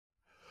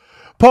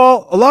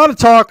Paul, a lot of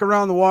talk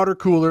around the water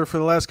cooler for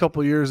the last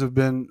couple of years have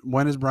been,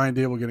 when is Brian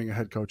Daboll getting a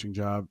head coaching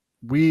job?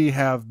 We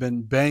have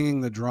been banging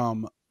the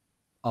drum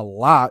a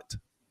lot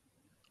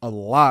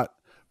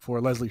for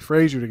Leslie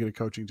Frazier to get a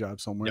coaching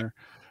job somewhere.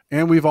 Yep.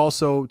 And we've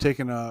also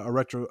taken a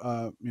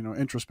retro,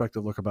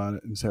 introspective look about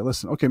it and say,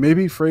 listen, okay,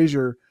 maybe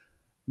Frazier,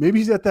 maybe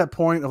he's at that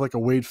point of like a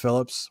Wade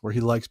Phillips where he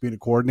likes being a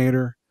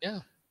coordinator. Yeah.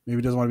 Maybe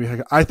he doesn't want to be a head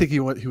coach. I think he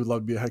would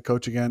love to be a head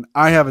coach again.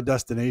 I have a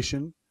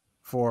destination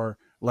for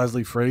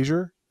Leslie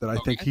Frazier that I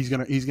think he's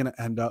gonna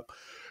end up.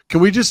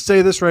 Can we just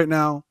say this right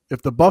now?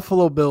 If the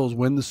Buffalo Bills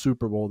win the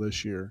Super Bowl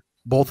this year,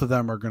 both of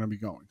them are going to be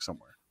going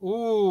somewhere.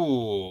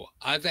 Ooh,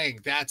 I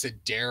think that's a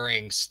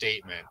daring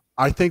statement.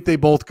 I think they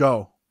both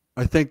go.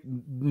 I think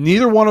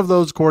neither one of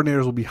those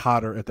coordinators will be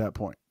hotter at that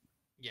point.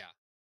 Yeah.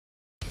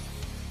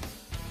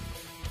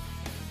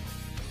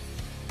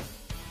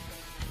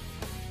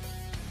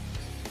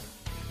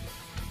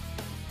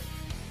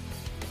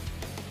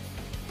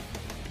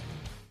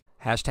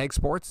 Hashtag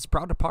Sports is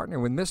proud to partner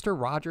with Mr.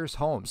 Rogers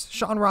Homes.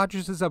 Sean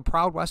Rogers is a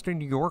proud Western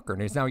New Yorker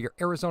and is now your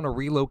Arizona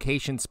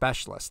relocation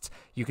specialist.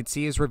 You can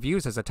see his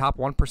reviews as a top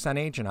 1%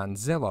 agent on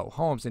Zillow,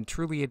 Homes, and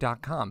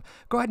Trulia.com.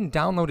 Go ahead and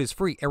download his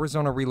free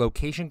Arizona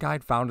relocation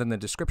guide found in the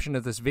description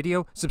of this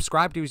video.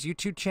 Subscribe to his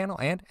YouTube channel,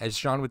 and, as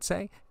Sean would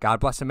say,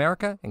 God bless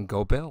America and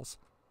go Bills.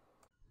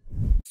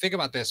 Think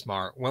about this,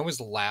 Mar. When was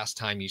the last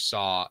time you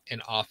saw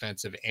an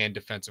offensive and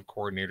defensive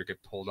coordinator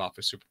get pulled off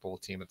a Super Bowl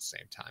team at the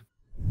same time?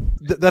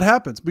 That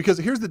happens because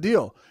here's the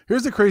deal.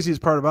 Here's the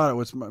craziest part about it,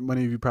 which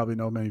many of you probably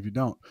know, many of you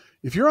don't.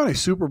 If you're on a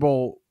Super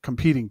Bowl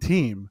competing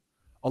team,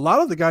 a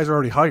lot of the guys are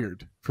already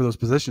hired for those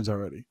positions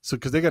already. So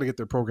because they got to get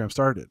their program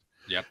started.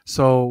 Yep.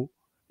 So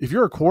if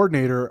you're a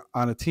coordinator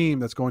on a team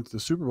that's going to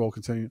the Super Bowl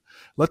contending,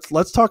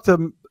 let's talk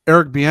to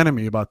Eric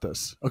Bieniemy about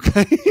this,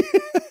 okay?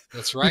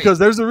 That's right. Because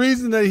there's a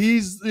reason that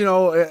he's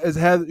has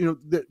had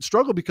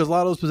struggled because a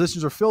lot of those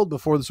positions are filled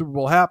before the Super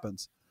Bowl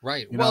happens.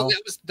 Right. Well,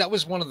 that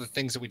was one of the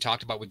things that we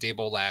talked about with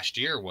Daboll last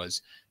year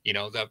was,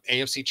 the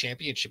AFC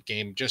Championship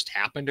game just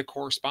happened to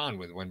correspond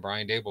with when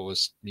Brian Daboll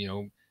was,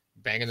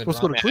 banging the drum.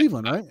 Supposed to go to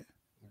Cleveland, right?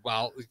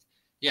 Well,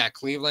 yeah,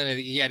 Cleveland.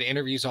 He had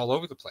interviews all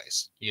over the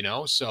place,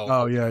 So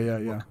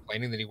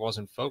complaining that he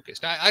wasn't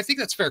focused. I think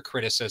that's fair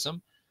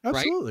criticism.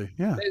 Absolutely,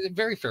 right? Yeah.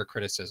 Very fair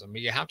criticism.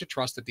 You have to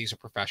trust that these are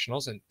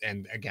professionals,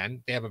 and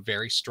again, they have a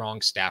very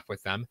strong staff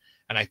with them.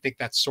 And I think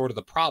that's sort of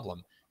the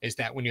problem is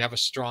that when you have a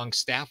strong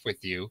staff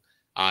with you.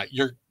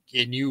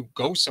 You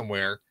go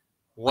somewhere,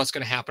 what's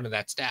going to happen to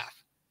that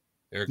staff?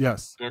 They're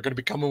going to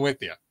be coming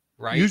with you,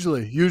 right?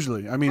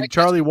 Usually. I mean,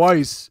 Charlie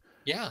Weiss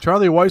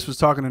was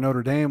talking to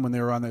Notre Dame when they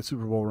were on that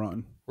Super Bowl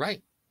run.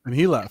 Right. And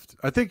he left.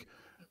 I think,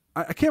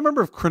 I can't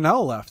remember if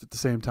Crennel left at the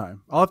same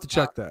time. I'll have to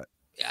check that.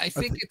 I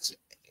think it's.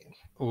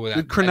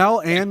 Did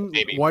Crennel and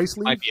Weiss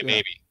leave? Might be a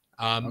maybe.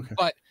 Okay.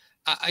 But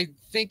I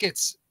think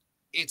it's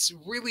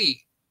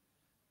really.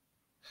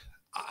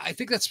 I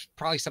think that's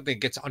probably something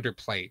that gets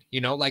underplayed.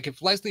 Like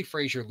if Leslie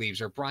Frazier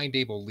leaves or Brian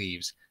Daboll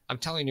leaves, I'm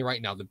telling you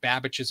right now, the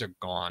Babbages are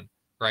gone,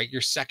 right?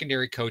 Your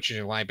secondary coaches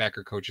and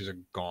linebacker coaches are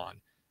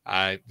gone.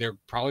 They're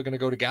probably going to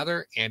go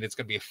together, and it's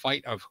going to be a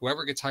fight of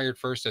whoever gets hired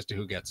first as to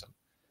who gets them.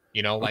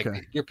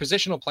 Your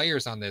positional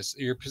players on this,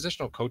 your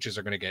positional coaches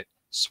are going to get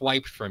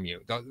swiped from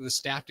you. The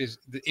staff is,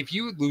 if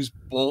you lose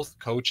both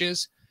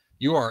coaches,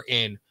 you are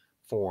in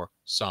for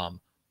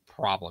some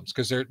problems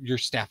because your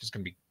staff is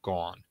going to be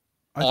gone.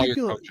 All your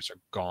coaches are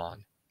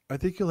gone. I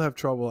think you'll have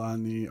trouble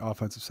on the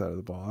offensive side of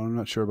the ball. I'm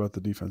not sure about the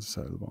defensive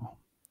side of the ball.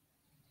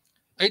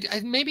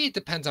 Maybe it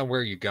depends on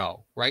where you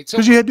go, right?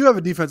 Because you do have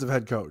a defensive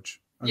head coach.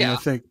 I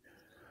think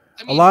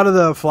a lot of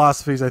the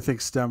philosophies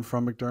stem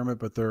from McDermott,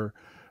 but they're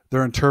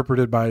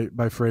interpreted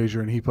by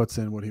Frazier, and he puts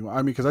in what he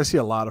wants. Because I see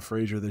a lot of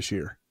Frazier this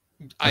year.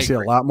 I see a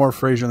lot more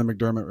Frazier than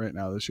McDermott right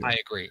now this year. I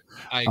agree.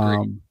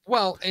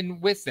 Well,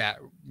 and with that,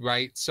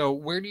 right? So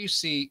where do you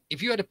see,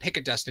 if you had to pick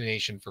a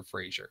destination for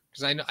Frazier,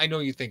 because I know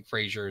you think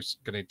Frazier's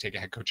going to take a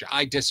head coach.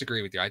 I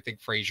disagree with you. I think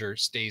Frazier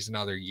stays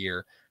another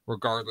year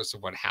regardless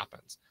of what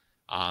happens.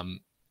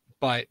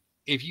 But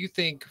if you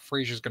think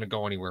Frazier's going to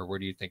go anywhere, where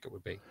do you think it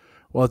would be?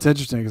 Well, it's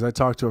interesting because I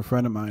talked to a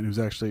friend of mine who's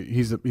actually,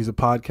 he's a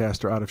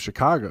podcaster out of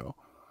Chicago.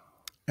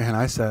 And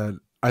I said,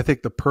 I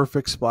think the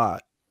perfect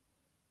spot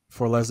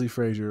for Leslie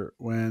Frazier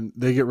when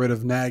they get rid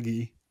of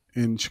Nagy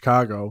in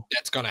Chicago.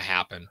 That's going to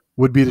happen.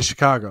 Would be to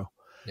Chicago.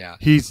 Yeah.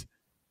 He's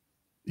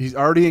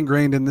already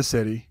ingrained in the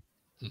city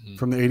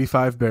from the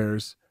 85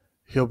 Bears.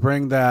 He'll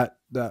bring that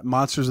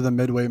monsters of the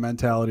midway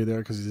mentality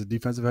there because he's a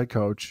defensive head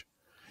coach.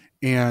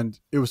 And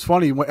it was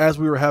funny, as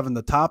we were having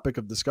the topic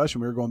of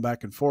discussion, we were going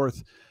back and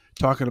forth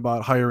talking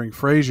about hiring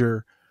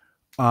Frazier.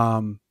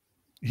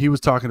 He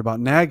was talking about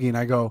Nagy, and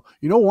I go,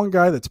 one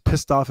guy that's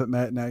pissed off at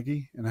Matt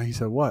Nagy? And he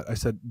said, what? I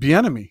said,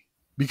 Bieniemy,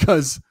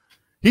 because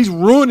he's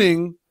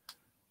ruining,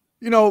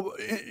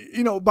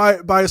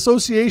 by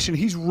association,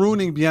 he's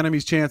ruining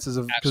Bieniemy's chances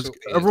of, because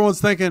everyone's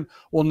thinking,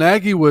 well,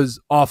 Nagy was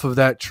off of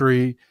that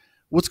tree.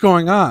 What's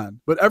going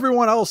on? But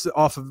everyone else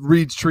off of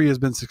Reed's tree has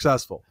been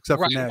successful,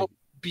 except for Nagy. Well,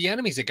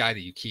 Bieniemy's a guy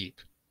that you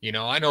keep.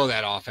 I know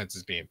that offense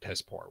is being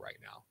piss poor right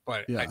now,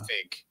 but I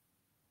think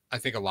I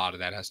think a lot of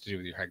that has to do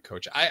with your head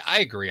coach. I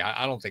agree.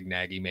 I don't think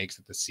Nagy makes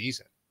it this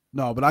season.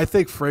 No, but I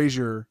think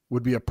Frazier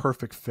would be a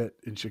perfect fit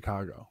in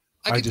Chicago.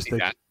 I think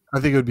that. I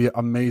think it would be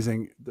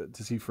amazing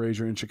to see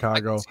Frazier in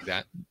Chicago,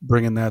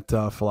 bringing that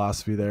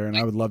philosophy there, and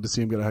I would love to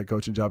see him get a head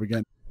coaching job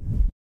again.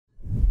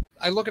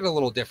 I look at it a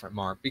little different,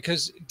 Mark,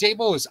 because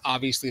Daboll is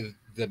obviously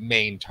the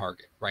main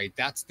target, right?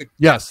 That's the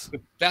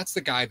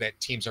guy that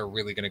teams are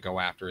really going to go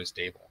after is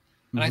Daboll.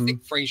 And I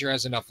think Frazier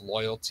has enough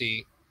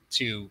loyalty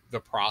to the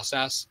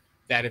process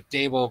that if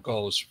Daboll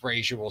goes,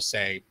 Frazier will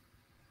say,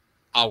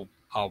 I'll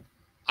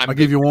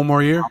give you one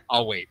more year.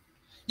 I'll wait.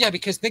 Yeah,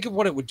 because think of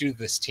what it would do to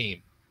this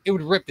team. It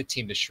would rip the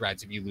team to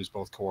shreds if you lose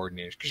both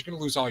coordinators, because you're going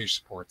to lose all your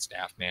support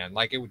staff, man.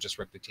 Like, it would just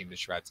rip the team to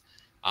shreds.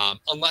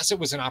 Unless it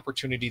was an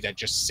opportunity that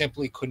just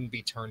simply couldn't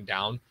be turned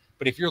down.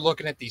 But if you're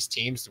looking at these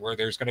teams where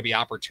there's going to be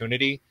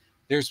opportunity,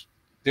 there's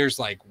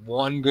like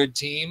one good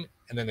team,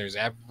 and then there's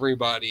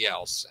everybody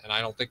else. And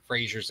I don't think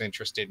Frazier's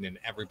interested in an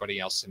everybody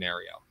else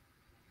scenario.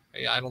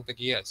 I don't think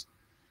he is,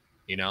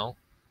 because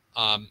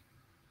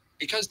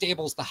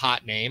Daboll's the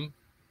hot name.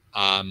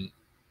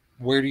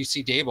 Where do you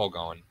see Daboll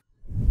going?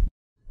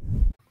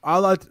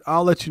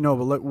 I'll let you know,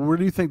 but where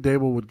do you think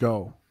Daboll would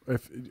go?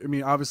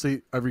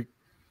 Obviously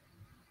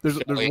there's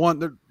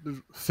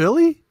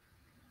Philly.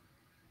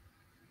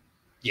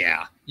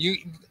 Yeah,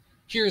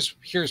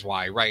 here's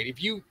why, right?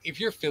 If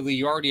you're Philly,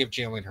 you already have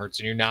Jalen Hurts,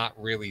 and you're not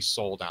really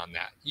sold on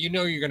that. You're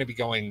going to be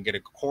going and get a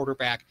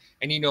quarterback,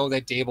 and you know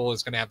that Daboll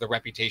is going to have the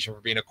reputation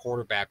for being a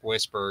quarterback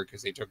whisperer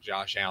because they took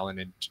Josh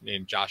Allen,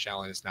 and Josh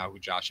Allen is now who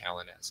Josh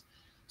Allen is.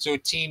 So a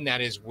team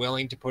that is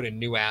willing to put a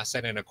new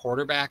asset in a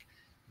quarterback,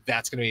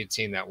 that's going to be a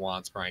team that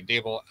wants Brian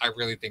Daboll. I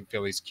really think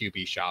Philly's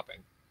QB shopping.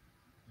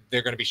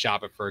 They're going to be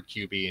shopping for a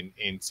QB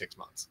in 6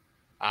 months.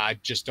 I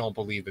just don't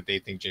believe that they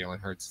think Jalen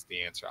Hurts is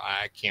the answer.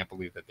 I can't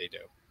believe that they do.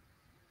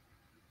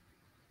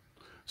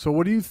 So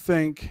what do you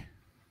think?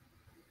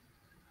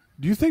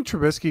 Do you think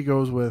Trubisky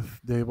goes with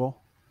Daboll?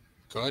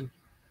 Could.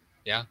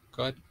 Yeah,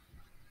 could.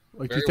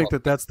 Like, do you think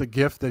that's the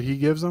gift that he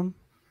gives them?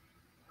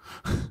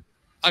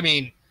 I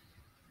mean,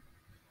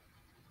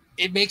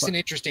 it makes an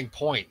interesting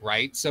point,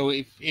 right? So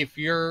if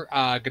you're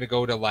going to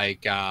go to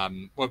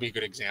what would be a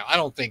good example? I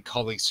don't think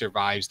Culley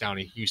survives down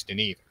in Houston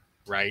either,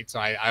 right? So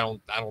I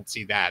don't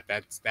see that.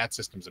 That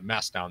system's a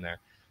mess down there.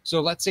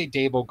 So let's say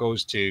Daboll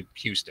goes to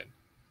Houston,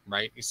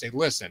 right? You say,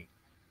 listen,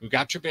 we've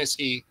got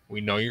Trubisky.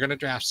 We know you're going to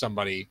draft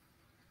somebody.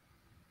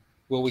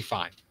 We'll be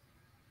fine.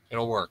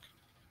 It'll work.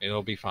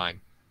 It'll be fine.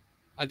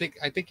 I think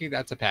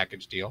that's a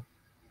package deal.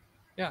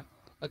 Yeah,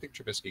 I think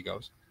Trubisky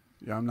goes.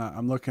 Yeah, I'm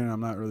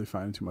not really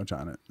finding too much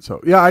on it. So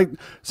yeah,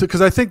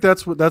 because I think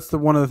that's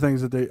one of the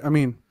things that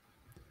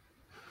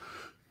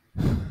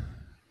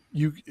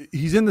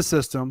he's in the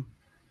system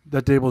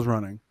that Daboll's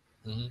running.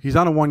 Mm-hmm. He's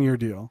on a 1-year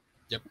deal.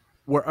 Yep.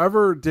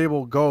 Wherever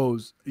Daboll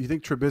goes, you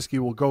think Trubisky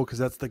will go because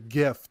that's the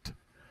gift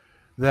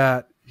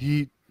that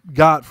he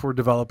got for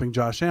developing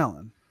Josh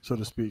Allen, so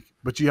to speak.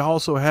 But you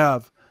also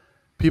have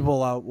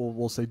people out.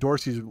 We'll say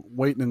Dorsey's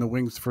waiting in the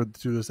wings to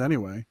do this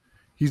anyway.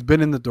 He's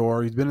been in the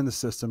door. He's been in the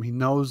system. He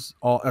knows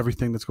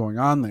everything that's going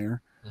on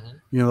there.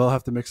 Mm-hmm. They'll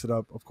have to mix it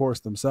up, of course,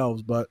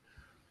 themselves. But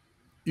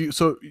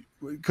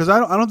because I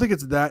don't think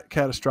it's that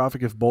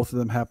catastrophic if both of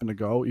them happen to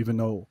go, even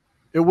though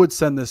it would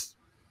send this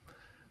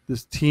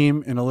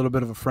team in a little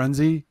bit of a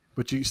frenzy.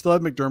 But you still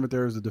have McDermott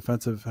there as a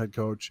defensive head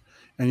coach,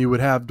 and you would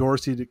have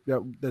Dorsey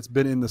that's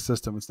been in the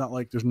system. It's not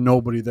like there's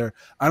nobody there.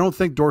 I don't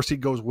think Dorsey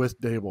goes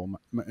with Daboll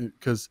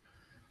because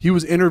he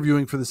was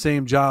interviewing for the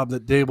same job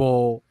that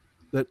Daboll.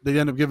 That they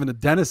end up giving to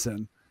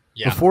Dennison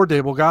before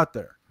Daboll got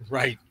there.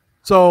 Right.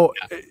 So,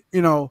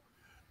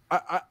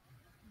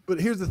 but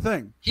here's the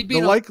thing. He'd be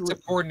an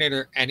offensive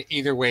coordinator, and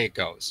either way it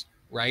goes,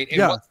 right? And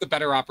what's the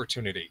better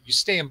opportunity? You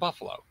stay in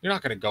Buffalo. You're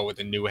not going to go with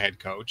a new head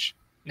coach.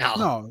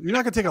 No, you're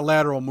not going to take a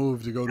lateral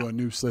move to go to a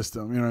new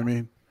system. You know what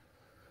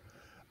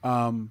I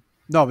mean?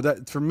 No,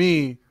 but for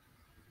me,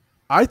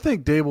 I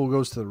think Daboll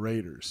goes to the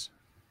Raiders.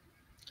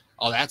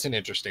 Oh, that's an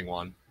interesting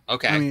one.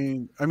 Okay. I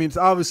mean, it's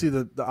obviously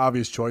the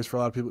obvious choice for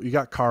a lot of people. You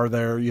got Carr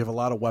there. You have a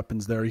lot of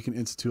weapons there. You can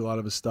institute a lot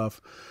of his stuff.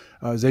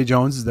 Zay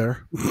Jones is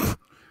there.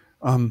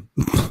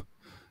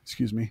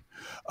 Excuse me.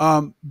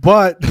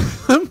 But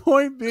the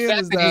point being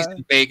is that he's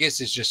in Vegas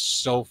is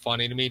just so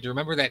funny to me. Do you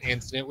remember that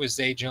incident with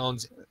Zay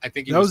Jones? I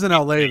think that was in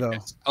L.A. though.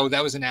 Oh,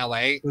 that was in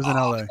L.A. It was in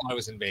L.A. I thought it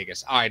was in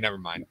Vegas. All right, never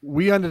mind.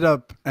 We ended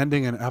up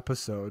ending an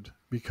episode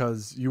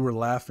because you were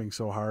laughing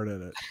so hard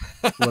at it.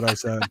 What I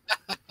said.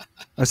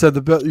 I said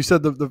the bill. You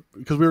said the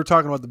because we were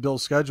talking about the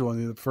Bills' schedule,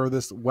 and the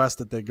furthest west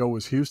that they go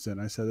was Houston.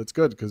 I said it's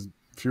good because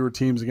fewer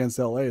teams against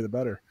LA, the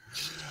better.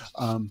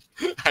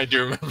 I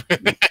do remember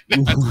that.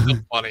 That's so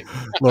funny.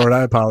 Lord,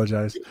 I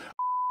apologize.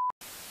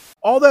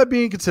 All that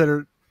being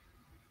considered,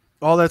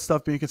 all that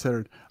stuff being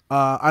considered,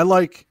 I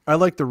like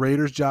the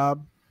Raiders'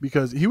 job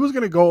because he was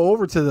going to go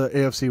over to the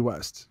AFC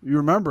West. You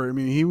remember? I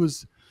mean, he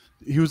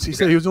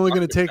said he was only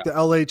going to take the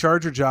LA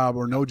Charger job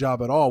or no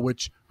job at all,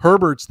 which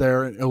Herbert's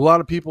there. And a lot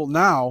of people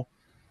now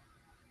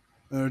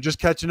are just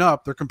catching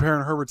up. They're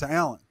comparing Herbert to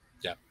Allen.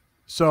 Yeah.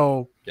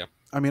 So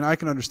I mean, I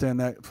can understand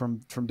that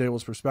from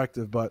Daboll's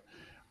perspective, but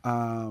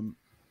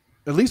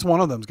at least one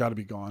of them's got to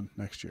be gone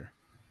next year,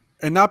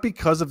 and not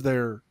because of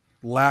their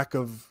lack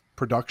of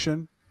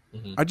production.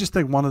 Mm-hmm. I just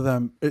think one of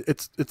them,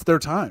 it's their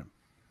time.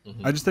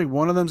 Mm-hmm. I just think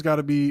one of them's got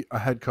to be a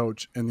head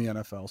coach in the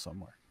NFL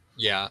somewhere.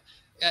 Yeah,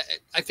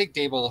 I think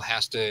Daboll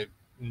has to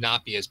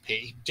not be as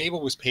patient.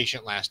 Daboll was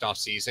patient last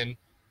offseason.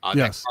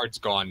 Yes. That card's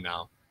gone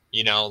now.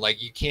 You know,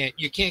 like you can't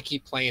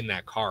keep playing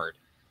that card.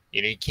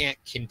 You know, you can't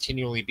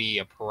continually be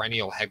a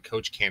perennial head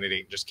coach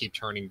candidate and just keep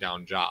turning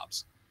down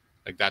jobs.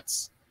 Like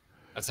that's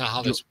not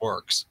how this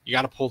works. You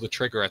got to pull the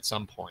trigger at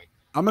some point.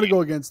 I'm going to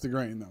go against the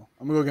grain, though.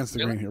 I'm going to go against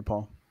the grain here,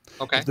 Paul.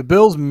 Okay. If the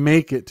Bills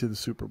make it to the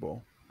Super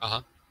Bowl,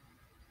 if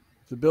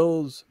the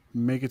Bills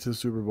make it to the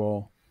Super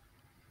Bowl,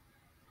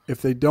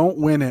 if they don't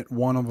win it,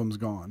 one of them's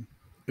gone.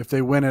 If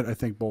they win it, I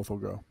think both will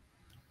go.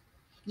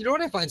 You know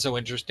what I find so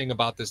interesting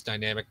about this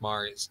dynamic,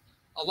 Mar, is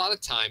a lot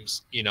of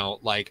times, you know,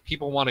 like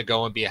people want to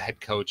go and be a head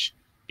coach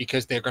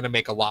because they're going to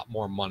make a lot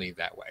more money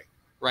that way,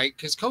 right?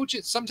 Because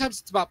coaches, sometimes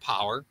it's about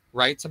power,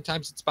 right?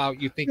 Sometimes it's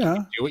about you think you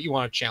can do it, you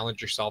want to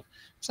challenge yourself.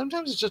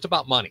 Sometimes it's just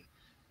about money.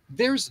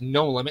 There's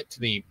no limit to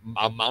the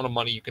amount of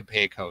money you can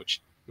pay a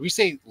coach. If we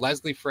say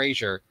Leslie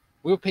Frazier,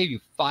 we'll pay you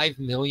 $5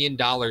 million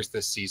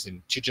this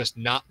season to just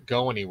not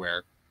go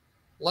anywhere.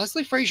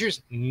 Leslie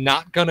Frazier's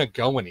not going to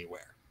go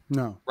anywhere.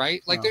 No.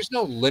 Right? Like there's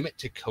no limit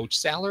to coach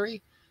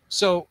salary.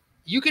 So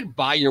you could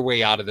buy your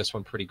way out of this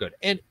one pretty good.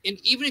 And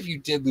even if you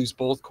did lose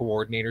both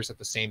coordinators at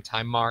the same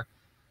time, Mar,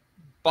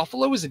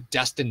 Buffalo is a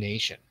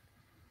destination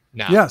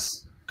now.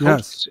 Yes.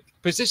 Coaches,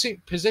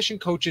 position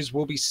coaches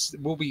will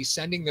be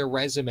sending their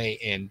resume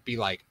in, be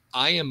like,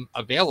 I am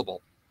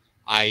available.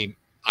 I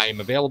am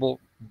available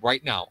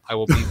right now. I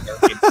will be there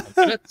in 10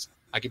 minutes.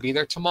 I can be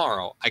there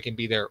tomorrow. I can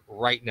be there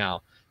right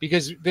now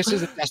because this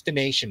is a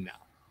destination now.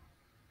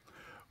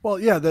 Well,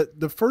 yeah,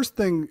 the first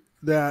thing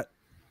that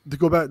to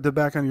go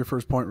back on your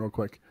first point real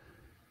quick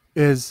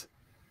is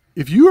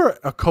if you are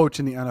a coach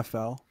in the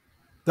NFL,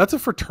 that's a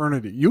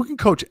fraternity. You can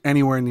coach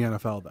anywhere in the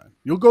NFL then.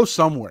 You'll go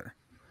somewhere.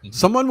 Mm-hmm.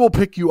 Someone will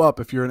pick you up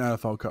if you're an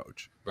NFL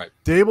coach. Right.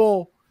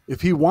 Daboll, if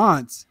he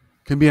wants,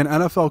 can be an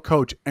NFL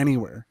coach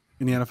anywhere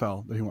in the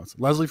NFL that he wants.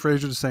 Leslie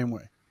Frazier the same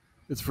way.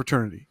 It's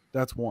fraternity.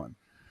 That's one.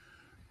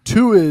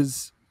 Two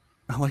is,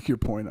 I like your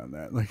point on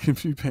that. Like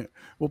if you pay,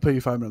 we'll pay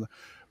you $5 million.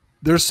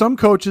 There's some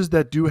coaches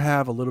that do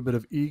have a little bit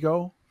of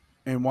ego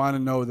and want to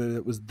know that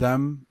it was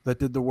them that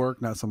did the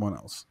work, not someone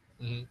else.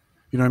 Mm-hmm.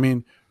 You know what I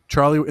mean?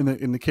 Charlie,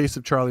 in the case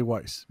of Charlie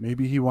Weiss,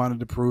 maybe he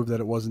wanted to prove that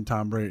it wasn't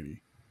Tom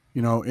Brady.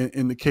 You know,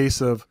 in the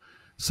case of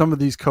some of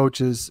these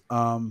coaches,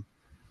 I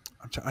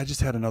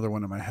just had another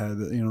one in my head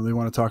that, you know, they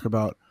want to talk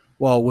about,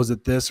 well, was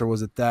it this or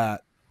was it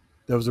that?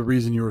 That was the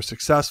reason you were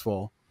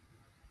successful.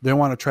 They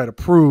want to try to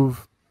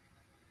prove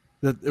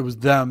that it was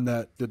them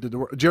that did the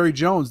work. Jerry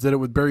Jones did it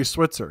with Barry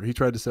Switzer. He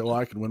tried to say, well,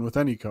 I can win with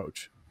any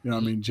coach. You know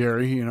what I mean?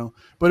 Jerry, you know,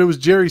 but it was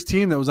Jerry's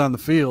team that was on the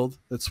field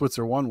that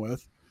Switzer won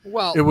with.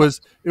 Well, it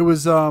was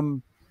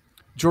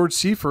George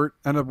Seifert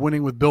ended up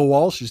winning with Bill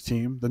Walsh's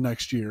team the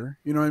next year.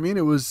 You know what I mean?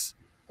 It was.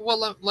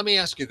 Well, let me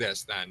ask you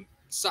this then.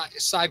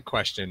 Side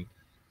question.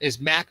 Is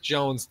Mac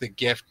Jones the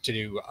gift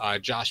to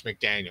Josh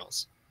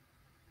McDaniels?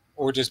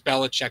 Or does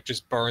Belichick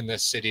just burn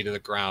this city to the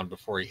ground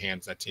before he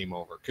hands that team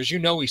over? Because you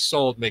know he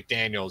sold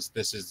McDaniels,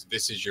 this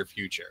is your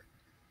future.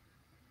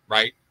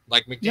 Right?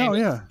 Like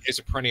McDaniels is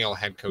a perennial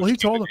head coach. Well, he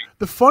told him.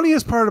 The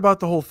funniest part about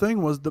the whole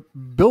thing was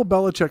Bill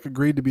Belichick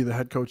agreed to be the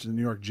head coach of the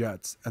New York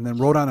Jets and then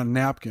wrote on a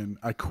napkin,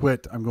 I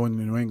quit, I'm going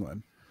to New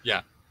England.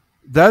 Yeah.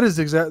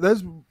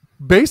 That's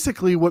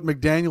basically what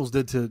McDaniels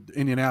did to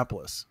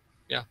Indianapolis.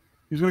 Yeah.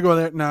 He was going to go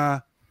there.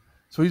 Nah.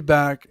 So he's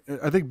back.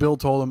 I think Bill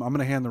told him, I'm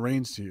going to hand the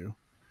reins to you.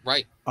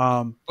 Right.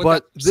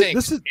 But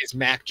this is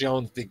Mac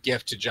Jones the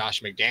gift to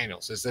Josh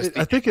McDaniels? Is this?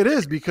 I think it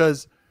is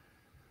because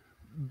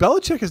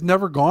Belichick has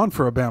never gone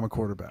for a Bama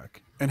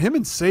quarterback, and him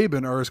and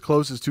Saban are as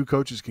close as two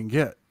coaches can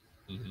get.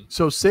 Mm-hmm.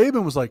 So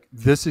Saban was like,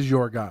 "This is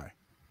your guy.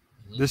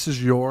 Mm-hmm. This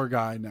is your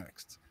guy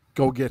next.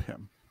 Go get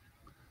him."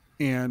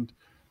 And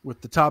with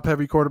the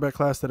top-heavy quarterback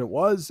class that it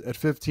was at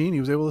 15, he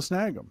was able to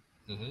snag him.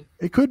 Mm-hmm.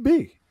 It could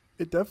be.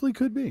 It definitely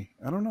could be.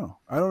 I don't know.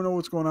 I don't know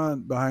what's going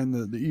on behind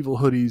the evil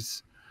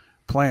hoodies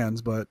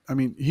plans, but I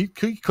mean, he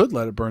could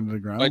let it burn to the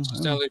ground. But it's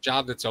just another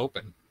job that's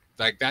open.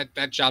 Like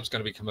that job's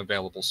going to become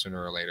available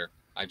sooner or later.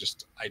 I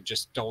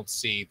just don't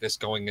see this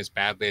going as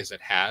badly as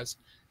it has,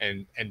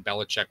 and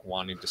Belichick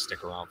wanting to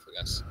stick around for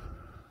this.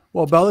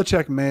 Well,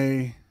 Belichick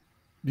may.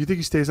 Do you think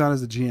he stays on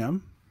as the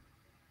GM?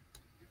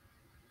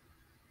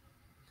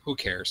 Who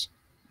cares?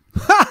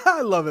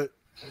 I love it.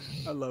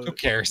 Who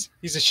cares?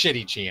 He's a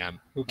shitty GM.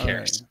 Who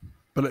cares? Right.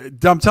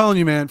 But I'm telling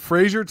you, man,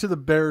 Frazier to the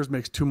Bears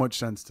makes too much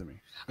sense to me.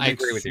 I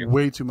agree with you.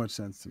 Way too much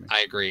sense to me.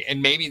 I agree,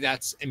 and maybe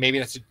that's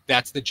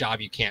the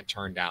job you can't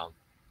turn down.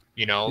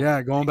 You know?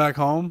 Yeah, going back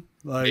home.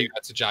 Like, maybe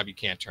that's a job you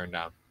can't turn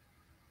down.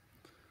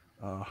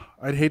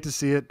 I'd hate to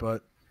see it,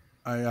 but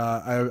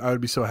I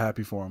would be so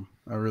happy for him.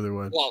 I really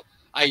would. Well,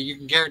 you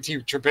can guarantee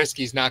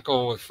Trubisky's not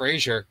going with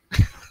Frazier.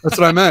 That's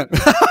what I meant.